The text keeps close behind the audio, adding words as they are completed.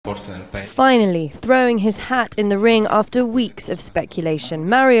Finally, throwing his hat in the ring after weeks of speculation,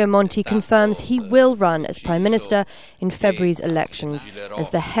 Mario Monti confirms he will run as Prime Minister in February's elections as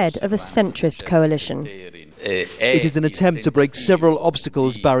the head of a centrist coalition. It is an attempt to break several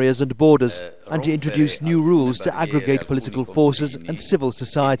obstacles, barriers and borders, and to introduce new rules to aggregate political forces and civil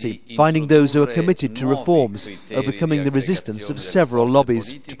society, finding those who are committed to reforms, overcoming the resistance of several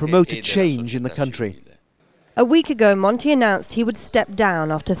lobbies, to promote a change in the country. A week ago, Monti announced he would step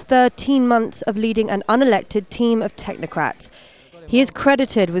down after 13 months of leading an unelected team of technocrats. He is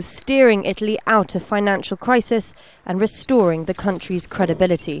credited with steering Italy out of financial crisis and restoring the country's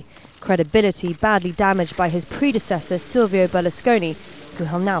credibility. Credibility badly damaged by his predecessor Silvio Berlusconi, who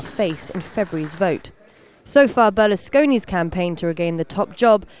he'll now face in February's vote. So far, Berlusconi's campaign to regain the top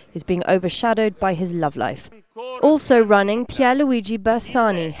job is being overshadowed by his love life. Also running, Pierluigi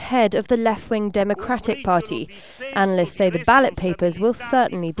Bersani, head of the left-wing Democratic Party. Analysts say the ballot papers will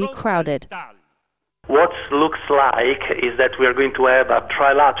certainly be crowded. What looks like is that we are going to have a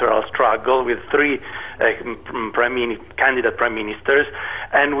trilateral struggle with three candidate prime ministers,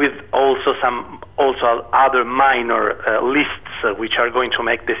 and with also other minor lists which are going to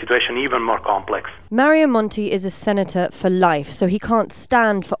make the situation even more complex. Mario Monti is a senator for life, so he can't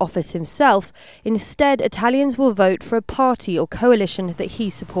stand for office himself. Instead, Italians will vote for a party or coalition that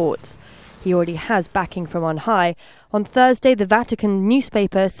he supports. He already has backing from on high. On Thursday, the Vatican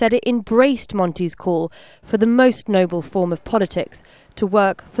newspaper said it embraced Monti's call for the most noble form of politics, to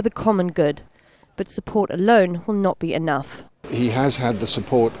work for the common good. But support alone will not be enough. He has had the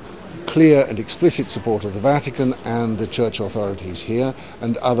support, clear and explicit support of the Vatican and the church authorities here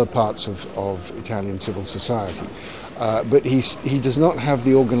and other parts of Italian civil society. But he does not have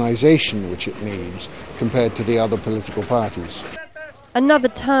the organisation which it needs compared to the other political parties. Another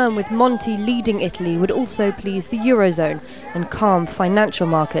term with Monti leading Italy would also please the Eurozone and calm financial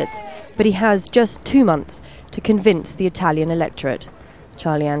markets. But he has just 2 months to convince the Italian electorate.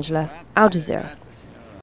 Charlie Angela, Jazeera.